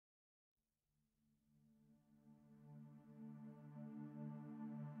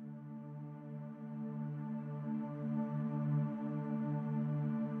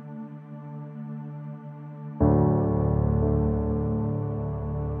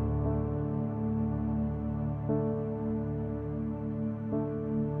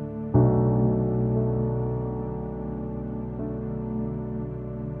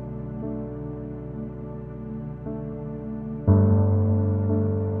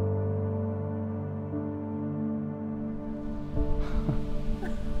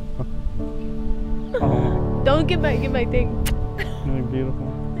Oh, get my thing. You look beautiful.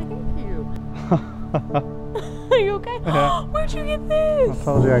 Thank you. Are you okay? Yeah. Where'd you get this? I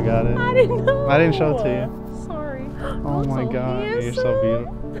told you I got it. I didn't know. I didn't show it to you. Sorry. Oh my so God, handsome. you're so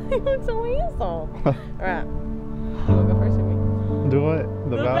beautiful. You look so handsome. All right. You want to go first or me? Do what?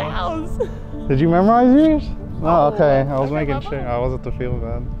 The vows. Did you memorize yours? Oh, okay. I was okay, making sure. I wasn't to feel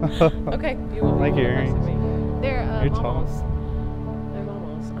bad. Okay. You want Like to your go first earrings. or me? They're You're tall. almost. They're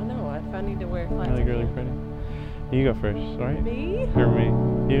almost. I know. If I need to wear flats. You look really pretty. You go first, right? Me? Or me?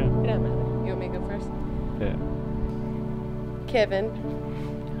 You. It doesn't matter. You want me to go first? Yeah. Kevin,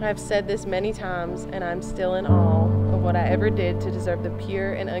 I've said this many times, and I'm still in awe of what I ever did to deserve the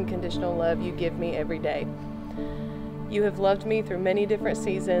pure and unconditional love you give me every day. You have loved me through many different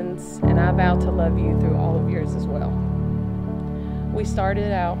seasons, and I vow to love you through all of yours as well. We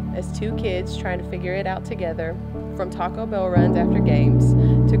started out as two kids trying to figure it out together, from Taco Bell runs after games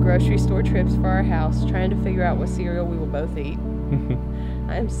to grocery store trips for our house, trying to figure out what cereal we will both eat.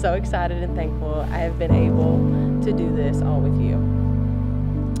 I am so excited and thankful I have been able to do this all with you.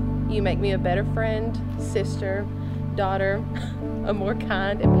 You make me a better friend, sister, daughter, a more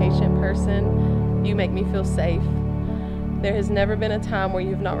kind and patient person. You make me feel safe. There has never been a time where you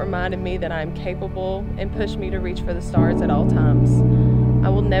have not reminded me that I am capable and pushed me to reach for the stars at all times. I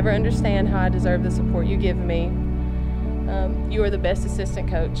will never understand how I deserve the support you give me. You are the best assistant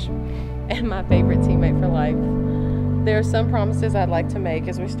coach and my favorite teammate for life. There are some promises I'd like to make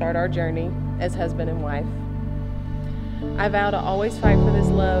as we start our journey as husband and wife. I vow to always fight for this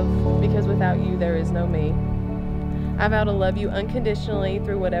love because without you there is no me. I vow to love you unconditionally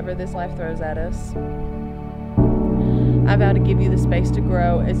through whatever this life throws at us. I vow to give you the space to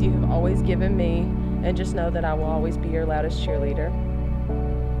grow as you have always given me, and just know that I will always be your loudest cheerleader.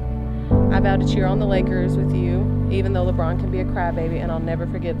 I vow to cheer on the Lakers with you, even though LeBron can be a crybaby, and I'll never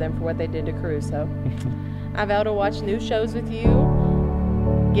forgive them for what they did to Caruso. I vow to watch new shows with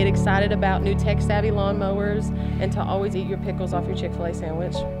you, get excited about new tech-savvy lawnmowers, and to always eat your pickles off your Chick-fil-A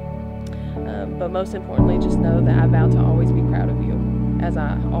sandwich. But most importantly, just know that I vow to always be proud of you, as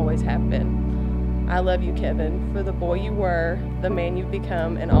I always have been. I love you, Kevin, for the boy you were, the man you've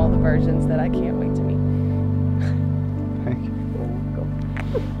become, and all the versions that I can't wait to meet. Thank you.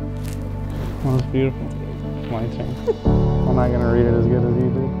 That was beautiful. It's my turn. I'm not going to read it as good as you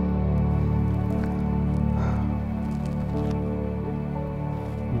did.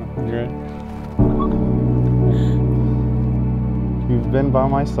 You ready? You've been by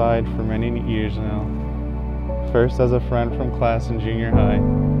my side for many years now. First as a friend from class in junior high,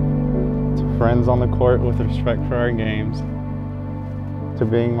 to friends on the court with respect for our games, to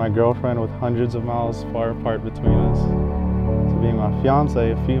being my girlfriend with hundreds of miles far apart between us, to being my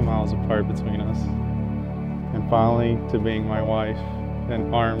fiance a few miles apart between us, and finally to being my wife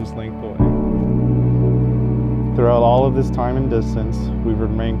an arm's length away. Throughout all of this time and distance, we've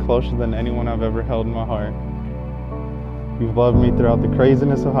remained closer than anyone I've ever held in my heart. You've loved me throughout the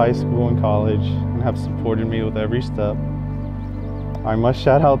craziness of high school and college and have supported me with every step. I must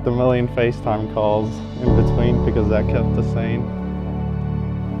shout out the million FaceTime calls in between because that kept us sane.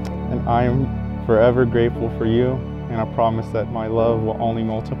 And I am forever grateful for you, and I promise that my love will only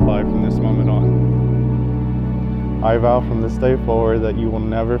multiply from this moment on. I vow from this day forward that you will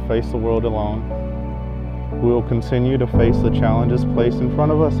never face the world alone. We will continue to face the challenges placed in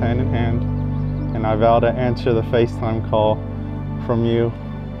front of us hand in hand, and I vow to answer the FaceTime call from you,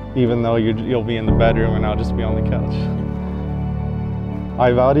 even though you'll be in the bedroom and I'll just be on the couch.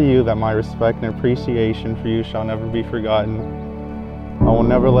 I vow to you that my respect and appreciation for you shall never be forgotten. I will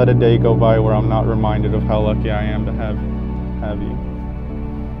never let a day go by where I'm not reminded of how lucky I am to have you.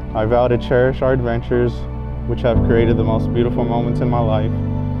 I vow to cherish our adventures, which have created the most beautiful moments in my life.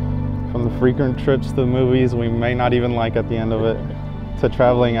 From the frequent trips to the movies we may not even like at the end of it, to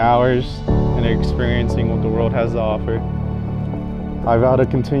traveling hours and experiencing what the world has to offer. I vow to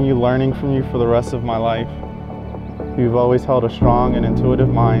continue learning from you for the rest of my life. You've always held a strong and intuitive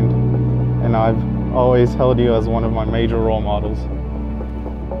mind, and I've always held you as one of my major role models.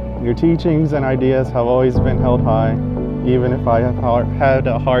 Your teachings and ideas have always been held high, even if I have had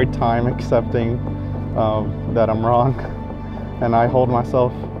a hard time accepting that I'm wrong. And I hold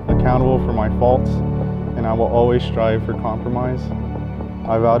myself accountable for my faults, and I will always strive for compromise.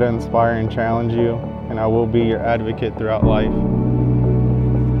 I vow to inspire and challenge you, and I will be your advocate throughout life.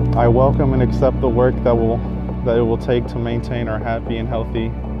 I welcome and accept the work that it will take to maintain our happy and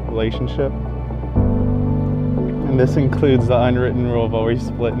healthy relationship. And this includes the unwritten rule of always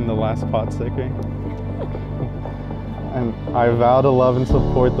splitting the last pot sticker. And I vow to love and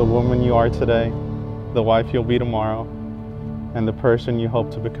support the woman you are today, the wife you'll be tomorrow, and the person you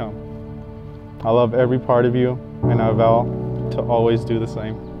hope to become. I love every part of you, and I vow to always do the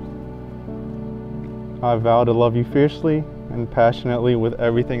same. I vow to love you fiercely and passionately with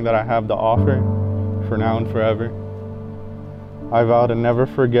everything that I have to offer, for now and forever. I vow to never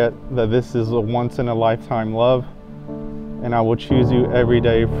forget that this is a once-in-a-lifetime love, and I will choose you every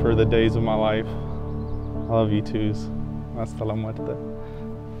day for the days of my life. I love you twos. Hasta la muerte.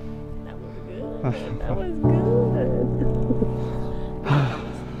 That was good. That was good.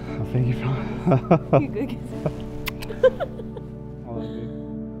 Thank you. You good? I love you.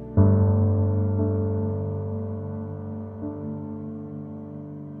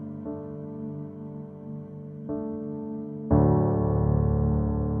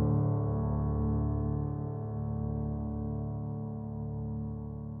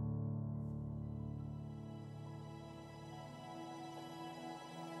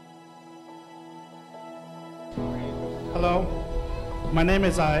 Hello, my name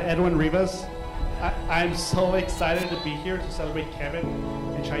is Edwin Rivas. I'm so excited to be here to celebrate Kevin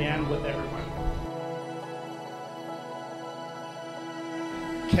and Cheyenne with everyone.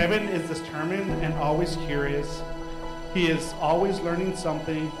 Kevin is determined and always curious. He is always learning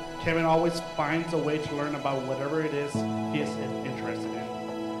something. Kevin always finds a way to learn about whatever it is he is interested in.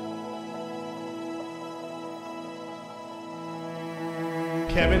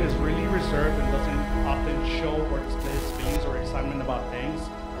 Kevin is really reserved and doesn't often show or display his feelings or excitement about things.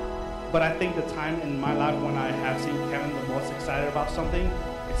 But I think the time in my life when I have seen Kevin the most excited about something,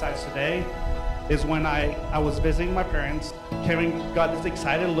 besides today, is when I was visiting my parents. Kevin got this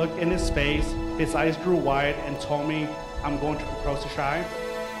excited look in his face, his eyes grew wide and told me, "I'm going to propose to Shy.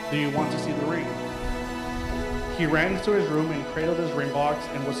 Do you want to see the ring?" He ran into his room and cradled his ring box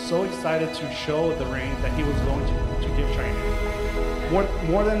and was so excited to show the ring that he was going to give Cheyenne.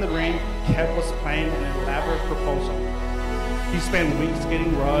 More than the ring, Kev was planning an elaborate proposal. He spent weeks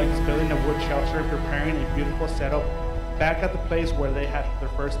getting rugs, building a wood shelter, and preparing a beautiful setup back at the place where they had their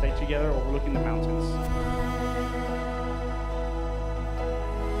first day together overlooking the mountains.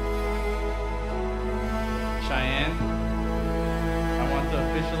 Cheyenne, I want to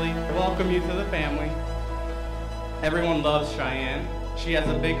officially welcome you to the family. Everyone loves Cheyenne. She has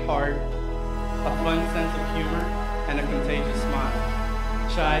a big heart, a fun sense of humor, and a contagious smile.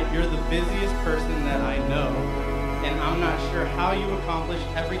 Shy, you're the busiest person that I know, and I'm not sure how you accomplish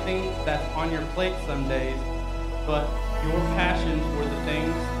everything that's on your plate some days, but your passion for the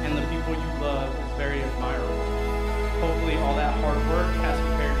things and the people you love is very admirable. Hopefully all that hard work has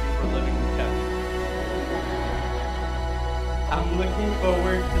prepared you for living with Kevin. I'm looking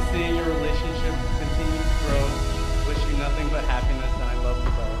forward to seeing your relationship continue to grow. Wish you nothing but happiness, and I love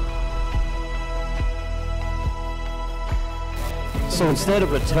you both. So instead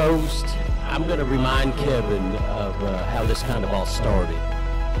of a toast, I'm going to remind Kevin of how this kind of all started.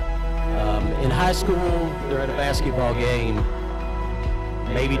 In high school, they're at a basketball game,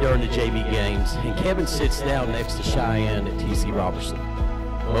 maybe during the JV games, and Kevin sits down next to Cheyenne at TC Robertson.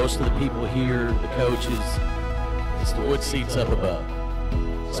 Most of the people here, the coaches, it's the wood seats up above.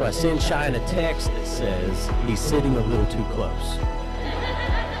 So I send Cheyenne a text that says he's sitting a little too close.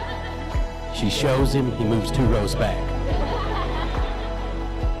 She shows him, he moves 2 rows back.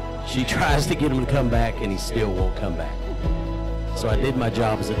 She tries to get him to come back, and he still won't come back. So I did my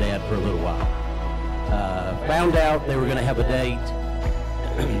job as a dad for a little while. Found out they were going to have a date.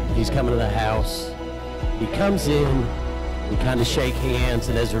 He's coming to the house. He comes in, we kind of shake hands,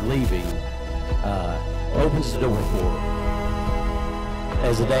 and as they're leaving, opens the door for her.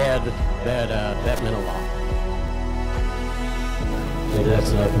 As a dad, that meant a lot. Maybe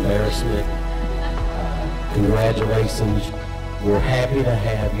that's enough embarrassment. Congratulations. We're happy to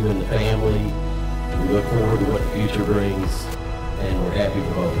have you in the family. We look forward to what the future brings, and we're happy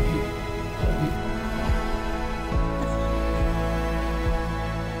for both of you. Love you.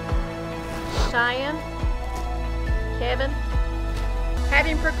 Cheyenne, Kevin,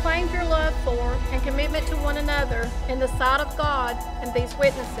 having proclaimed your love for and commitment to one another in the sight of God and these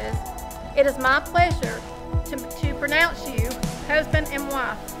witnesses, it is my pleasure to pronounce you husband and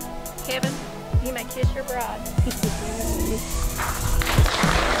wife. Kevin, you may kiss your bride.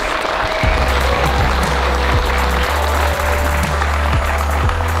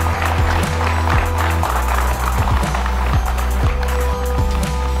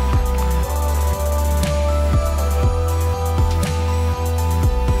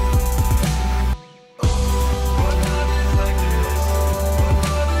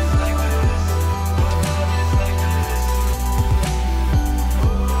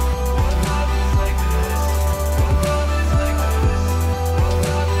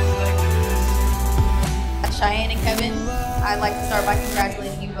 Cheyenne and Kevin, I'd like to start by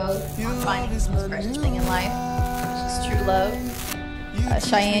congratulating you both both on finding the most precious thing in life, which is true love.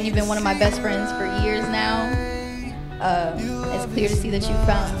 Cheyenne, you've been one of my best friends for years now. It's clear to see that you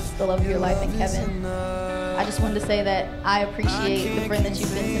found the love of your life in Kevin. I just wanted to say that I appreciate the friend that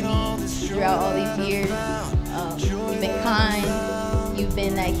you've been to me throughout all these years. You've been kind, you've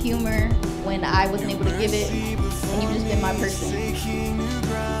been that humor when I wasn't able to give it, and you've just been my person.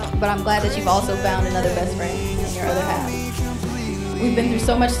 But I'm glad that you've also found another best friend in your other half. We've been through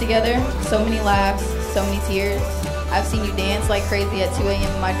so much together, so many laughs, so many tears. I've seen you dance like crazy at 2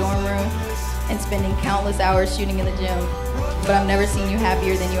 a.m. in my dorm room and spending countless hours shooting in the gym. But I've never seen you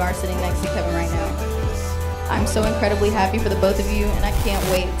happier than you are sitting next to Kevin right now. I'm so incredibly happy for the both of you, and I can't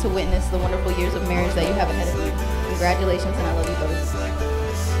wait to witness the wonderful years of marriage that you have ahead of you. Congratulations, and I love you both.